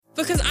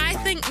Because I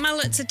think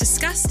mullets are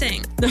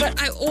disgusting,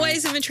 but I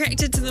always am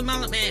attracted to the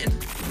mullet man.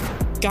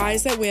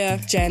 Guys that wear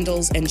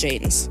jandals and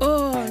jeans.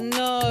 Oh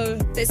no,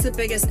 that's the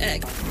biggest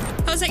ick.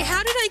 I was like,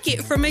 how did I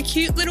get from a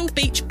cute little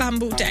beach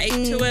bumble date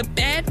to a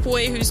bad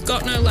boy who's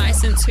got no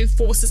license who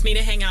forces me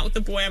to hang out with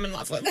the boy I'm in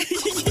love with?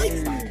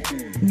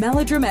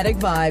 Melodramatic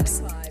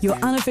Vibes, your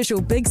unofficial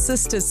big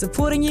sister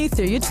supporting you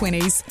through your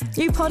 20s.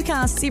 New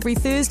podcasts every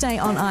Thursday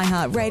on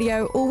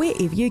iHeartRadio or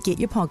wherever you get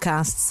your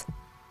podcasts.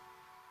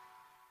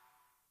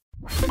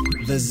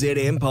 The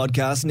ZM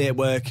Podcast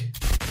Network.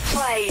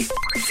 Play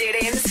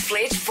ZM's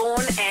Fletch,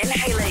 Vaughan and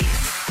Hayley.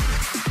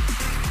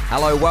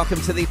 Hello,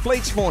 welcome to the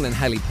Fletch, Vaughan and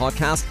Hayley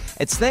podcast.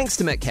 It's thanks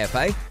to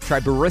McCafe. Try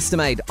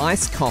barista-made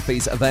iced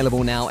coffees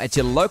available now at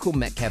your local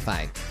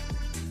McCafe.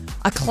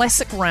 A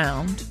classic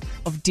round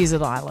of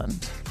Desert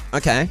Island.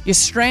 Okay. You're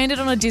stranded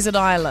on a desert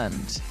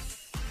island.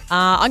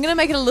 I'm going to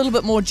make it a little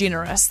bit more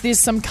generous. There's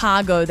some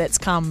cargo that's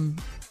come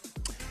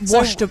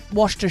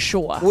washed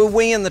ashore. Were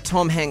we in the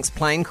Tom Hanks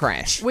plane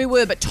crash? We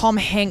were, but Tom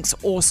Hanks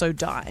also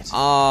died.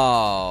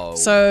 Oh.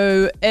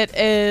 So it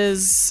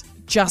is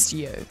just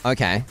you.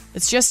 Okay.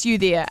 It's just you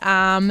there.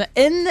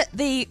 In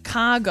the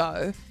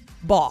cargo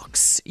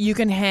box, you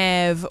can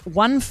have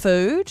one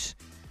food,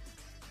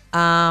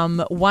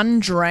 one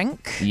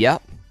drink,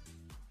 Yep.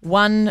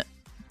 one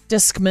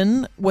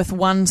Discman with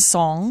one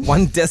song,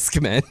 One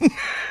Discman.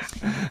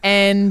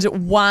 and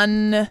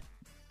one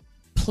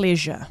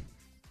pleasure.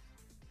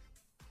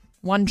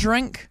 One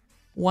drink,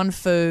 one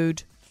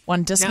food,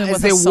 one Discman Now, is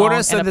with there a song water?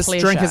 and So a this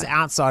pleasure. drink is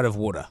outside of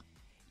water.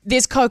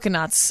 There's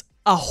coconuts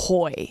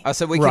ahoy. Oh,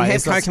 so we can Right, have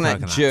there's lots of coconut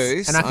coconuts.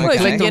 juice. And I can Well, if you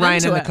collect can the get rain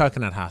into in the it.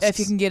 coconut husks. If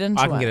you can get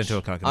into I can it. get into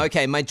a coconut.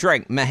 Okay, my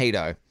drink,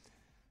 mojito.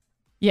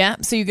 Yeah,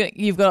 so you've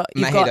got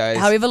Mojitos.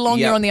 however long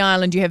Yep. you're on the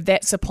island, you have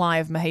that supply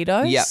of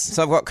mojitos. Yep.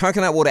 So I've got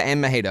coconut water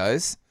and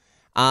mojitos.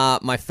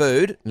 My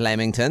food,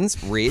 lamingtons,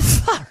 red.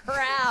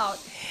 Proud.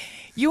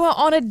 You are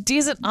on a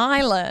desert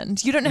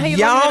island. You don't know how long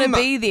you're going to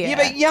be there. Yeah,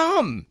 but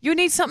yum. You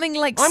need something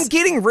like I'm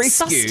getting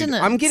rescued.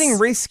 sustenance. I'm getting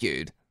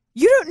rescued.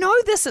 You don't know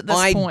this at this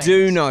point. I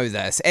do know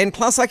this. And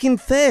plus I can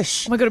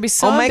fish. Oh my god, it'd be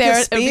so I'll make a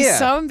embarrassing. It'd be spear.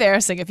 so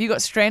embarrassing if you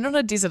got stranded on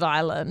a desert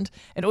island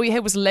and all you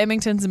had was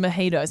lamingtons and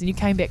mojitos and you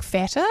came back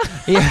fatter.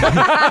 and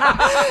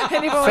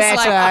everyone was like,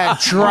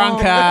 Fatter,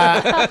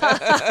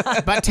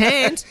 drunker, but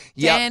tanned.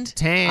 Yep.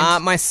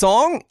 Tanned. My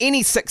song,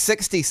 any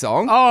 660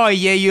 song. Oh,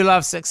 yeah, you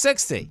love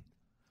 660.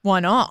 why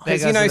not? There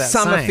Because, goes with that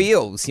summer saying.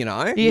 feels, you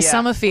know. Yeah,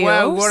 summer feels.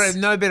 Well,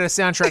 no better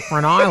soundtrack for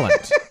an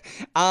island.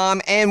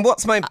 And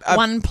what's my...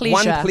 one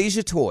pleasure. One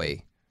pleasure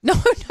toy. No,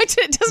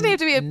 it doesn't have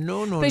to be a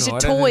No, pleasure I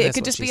don't toy. think It that's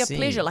could what just she be a said.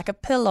 pleasure, like a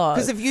pillow.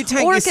 Because if you take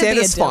Or your it could be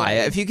a Satisfier, dilly.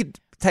 if you could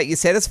take your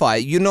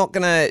Satisfier, you're not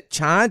going to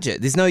charge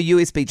it. There's no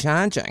USB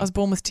charging. I was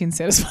born with 10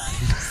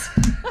 Satisfiers.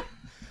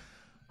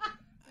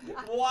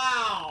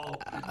 Wow.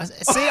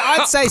 See,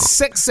 I'd say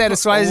 6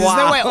 satisfiers. There's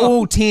no way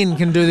all 10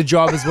 can do the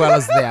job as well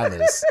as the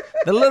others.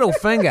 The little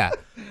finger.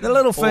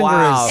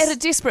 Wow. is... At a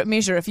desperate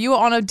measure, if you were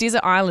on a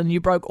desert island, you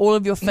broke all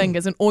of your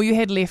fingers and all you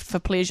had left for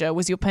pleasure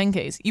was your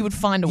pinkies, you would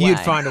find a way. You'd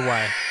find a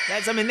way.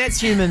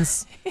 That's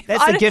humans.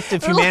 That's the gift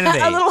of A little- humanity.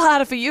 A little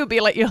harder for you would be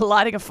like you're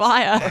lighting a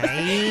fire.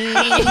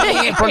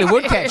 It probably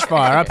would catch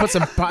fire. I put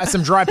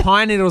some dry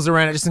pine needles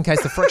around it just in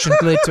case the friction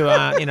led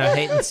to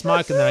heat and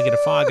smoke, and then I get a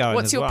fire going.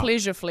 What's as your well.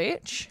 pleasure,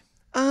 Fletch?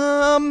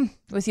 Um,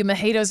 With your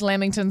mojitos,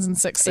 lamingtons, and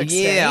 660.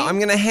 yeah, I'm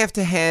going to have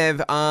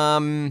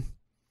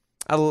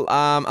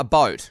a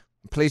boat.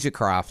 Pleasure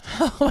craft.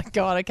 Oh my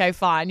god. Okay,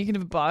 fine. You can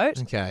have a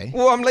boat. Okay.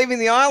 Well, I'm leaving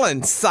the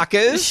island,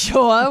 suckers.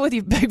 Sure, with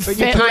your big But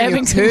you fat can't. You're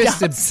lamington cursed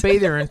guts. to be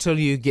there until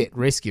you get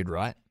rescued,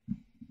 right?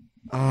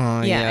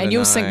 Oh, Yeah, I and don't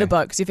you'll know. sink the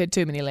boat because you've had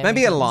too many lamingtons.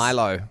 Maybe a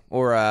lilo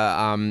or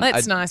a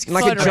That's a- nice. You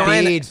like float a around.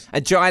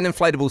 giant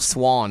inflatable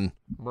swan.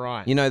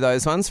 Right. You know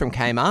those ones from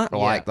Kmart? I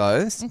Yeah. like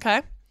those.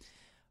 Okay.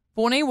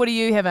 Bonnie, what are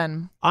you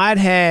having? I'd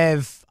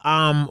have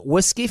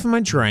whiskey for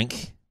my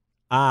drink.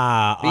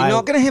 But you're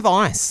not going to have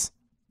ice.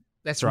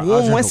 That's right. Warm I'll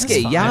drink it.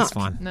 whiskey, That's fine. yeah. That's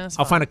fine. No, it's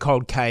I'll fine. find a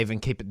cold cave and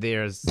keep it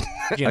there as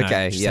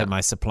Okay, just yeah. have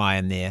my supply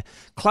in there.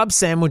 Club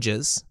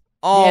sandwiches.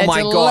 Oh Yeah,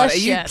 my god, are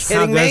you delicious. kidding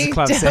How goes me? a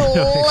club sandwich?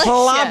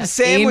 Club Delicious.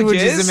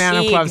 sandwiches. Endwich's amount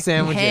of club Egg,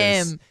 sandwiches.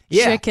 ham,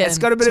 yeah, chicken, it's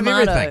got a bit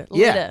tomato, of everything.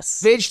 Yeah,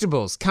 lettuce.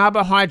 vegetables,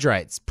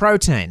 carbohydrates,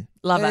 protein.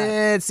 Love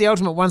it. It's the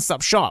ultimate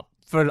one-stop shop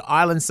for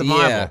island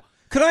survival. Yeah.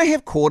 Could I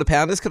have quarter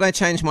pounders? Could I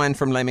change mine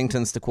from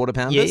lamingtons to quarter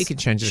pounders? Yeah, you can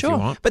change it Sure. if you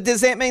want. But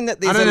does that mean that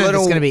there's I don't a know if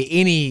little? there's going to be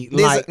any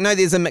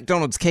there's a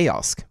McDonald's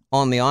kiosk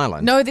on the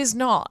island. No, there's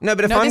not. No,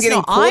 but if I'm there's getting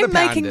not. quarter I'm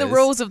making the pounders-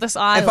 rules of this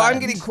island. If I'm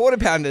getting quarter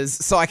pounders,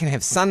 so I can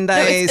have No,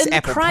 sundaes, it's in the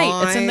apple crate.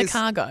 pies. It's in the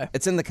cargo.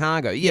 It's in the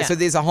cargo. Yeah, Yeah. so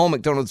there's a whole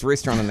McDonald's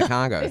restaurant in the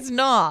cargo. It's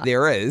not.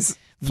 There is.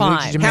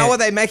 Fine. How are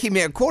they making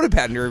me a quarter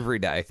pounder every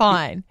day?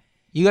 Fine.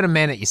 You got to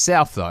man it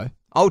yourself, though.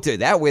 I'll do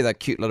that with a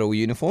cute little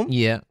uniform.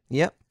 Yeah.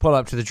 Yep. Pull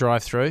up to the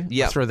drive-through.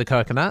 Yep. Throw the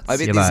coconuts. I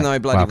bet You're there's like, no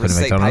bloody "Welcome to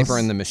receipt McDonald's." paper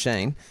in the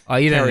machine. Oh,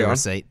 you don't Carry need a on.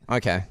 receipt.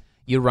 Okay.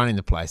 You're running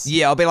the place.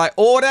 Yeah, I'll be like,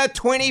 order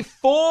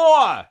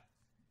 24.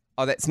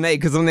 Oh, that's me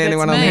because I'm the only That's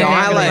one on me. the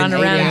I'm gonna island.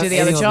 run around and do the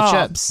other Eating all the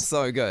jobs. chips.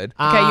 So good.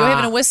 Okay, you're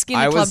having a whiskey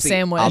and I a club was the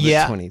sandwich. other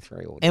Yeah. 23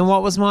 audience. And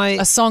what was my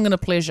A song and a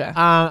pleasure.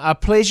 a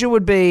pleasure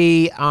would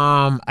be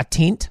a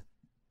tent,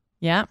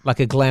 Yeah. like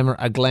a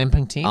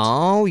glamping tent.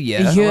 Oh,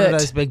 yeah. Yeah. One of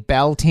those big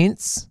bell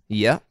tents.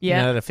 Yeah. You know,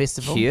 Yeah. at a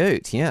festival.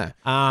 Cute, yeah.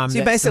 So you're that's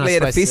a basically nice at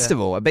a place to-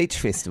 festival, a beach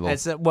festival.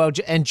 It's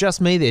and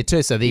just me there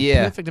too. So the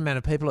Yeah. perfect amount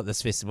of people at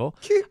this festival.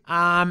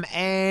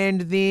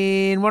 And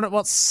then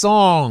what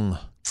song?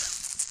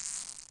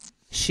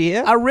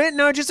 Share?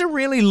 Just a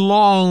really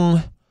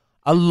long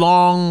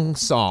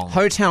song.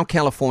 Hotel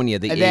California,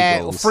 the That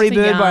Eagles. Free The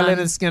Bird by Young.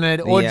 Leonard Skinner,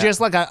 or Yeah.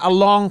 just like a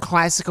long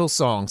classical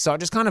song. So it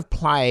just kind of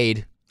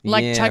played.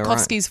 Like Yeah,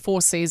 Tchaikovsky's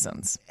Four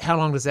Seasons. How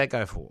long does that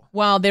go for?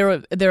 Well, they're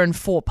in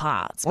 4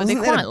 parts, but they're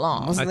that quite a,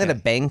 long. Wasn't that a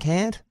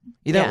Bankad?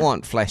 You don't Yeah.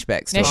 want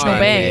flashbacks to National a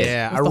Bank.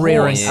 Yeah, with a the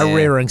rearing, horse. a Yeah.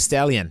 rearing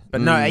stallion.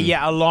 But no,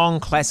 yeah, a long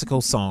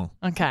classical song.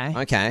 Okay.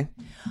 Okay.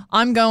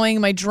 I'm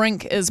going, my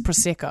drink is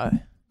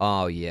Prosecco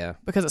Oh, yeah.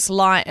 because it's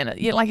light and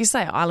yeah, like you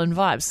say, island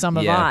vibes,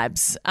 summer Yeah.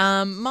 vibes.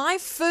 My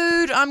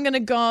food, I'm going to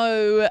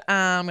go,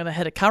 I'm going to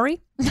hit a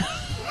curry.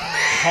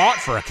 Hot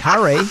for a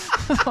curry.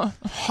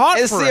 Hot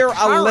Is for there a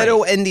curry. a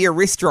little India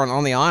restaurant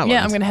on the island?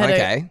 Yeah, I'm going to hit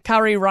Okay. a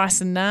curry,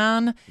 rice and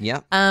naan. Yeah.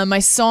 My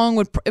song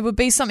would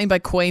be something by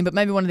Queen, but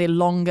maybe one of their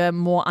longer,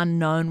 more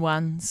unknown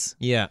ones.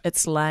 Yeah.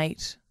 It's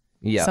late.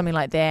 Yeah. Something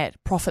like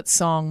that. Prophet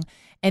song.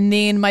 And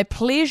then my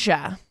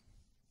pleasure,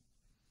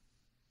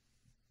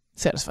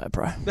 Satisfy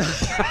Pro.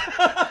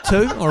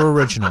 2 or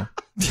original?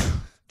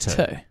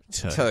 2.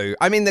 2.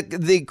 I mean,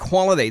 the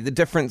quality, the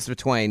difference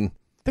between...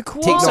 The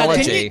quality. So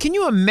Technology. can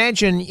you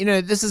imagine? You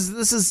know, this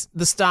is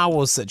the Star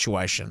Wars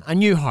situation. A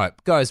New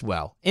Hope goes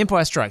well.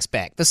 Empire Strikes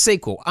Back, the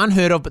sequel,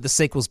 unheard of, but the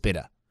sequel's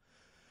better.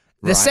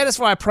 The Right.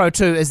 Satisfyer Pro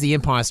 2 is the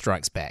Empire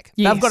Strikes Back.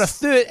 Yes. They've got a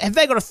third. Have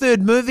they got a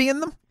third movie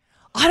in them?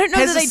 I don't know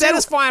Has that the they do.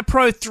 Satisfyer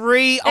Pro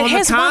 3 It on the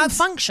has one cards?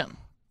 function.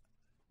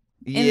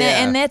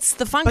 Yeah. And that's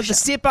the function. But the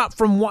step up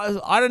from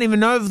what I don't even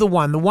know of the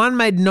one. The one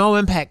made no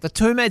impact. The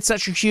 2 made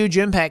such a huge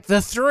impact.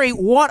 The 3,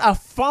 what a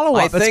follow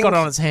I up it's think got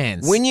on its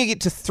hands. When you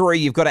get to 3,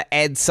 you've got to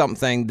add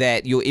something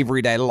that your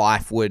everyday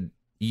life would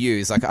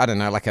use. Like, I don't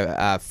know, like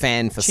a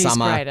fan for Cheese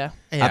summer. grater.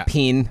 Yeah. A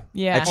pen.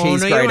 Yeah. A Oh,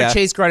 cheese you don't grater. want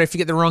cheese grater if you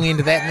get the wrong end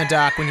of that in the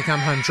dark when you come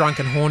home drunk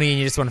and horny and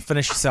you just want to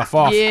finish yourself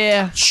off.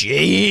 Yeah.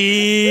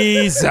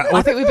 Cheese.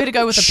 I think we better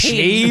go with a pen.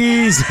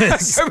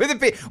 Jesus. Go with a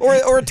pen.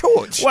 Or a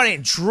torch. Why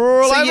don't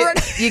drool So over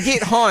it? you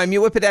get home,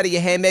 you whip it out of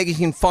your handbag, you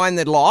can find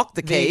the lock,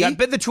 the There you key. go.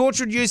 But the torch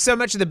would use so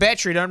much of the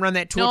battery. Don't run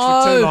that torch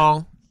No. for too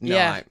long. No.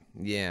 Yeah.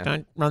 Yeah.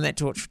 Don't run that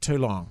torch for too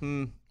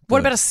long. What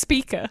about a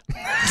speaker?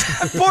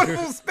 A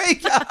portable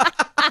speaker.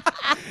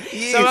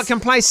 Yes. So I can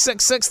play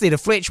 660 to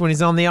Fletch when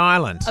he's on the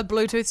island. A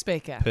Bluetooth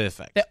speaker.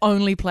 Perfect. That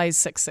only plays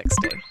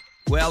 660.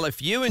 Well, if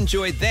you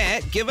enjoyed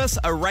that, give us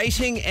a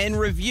rating and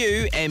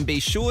review and be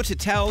sure to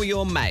tell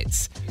your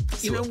mates.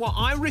 You know what?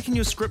 I reckon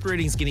your script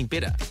reading's getting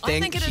better. I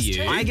think it is you.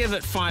 too. I give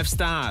it 5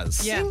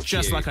 stars. Yeah.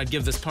 Just you. like I'd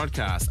give this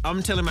podcast.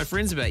 I'm telling my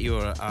friends about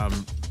your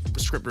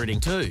script reading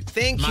too.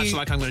 Thank Much you.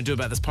 like I'm going to do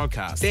about this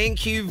podcast.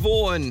 Thank you,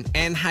 Vaughan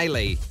and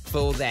Hayley,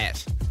 for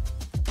that.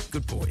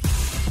 Good boy.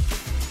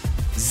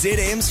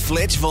 ZM's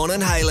Fletch, Vaughan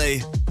and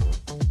Hayley.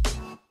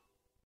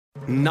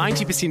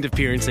 90% of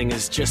parenting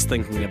is just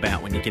thinking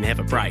about when you can have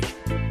a break.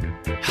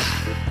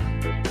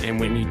 And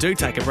when you do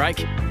take a break,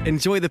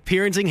 enjoy the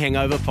Parenting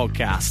Hangover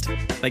podcast.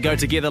 They go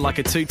together like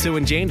a tutu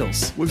and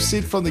jandals. We've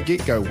said from the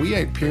get-go, we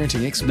ain't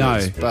parenting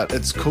experts, but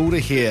it's cool to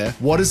hear,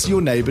 what is your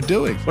neighbour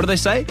doing? What do they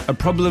say? A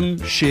problem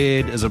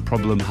shared is a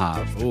problem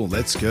halved. Oh,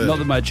 that's good. Not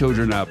that my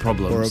children are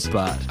problems,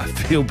 but I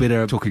feel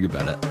better talking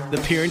about it. The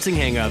Parenting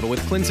Hangover with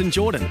Clinton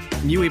Jordan.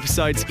 New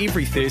episodes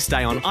every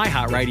Thursday on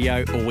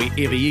iHeartRadio or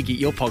wherever you get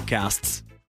your podcasts.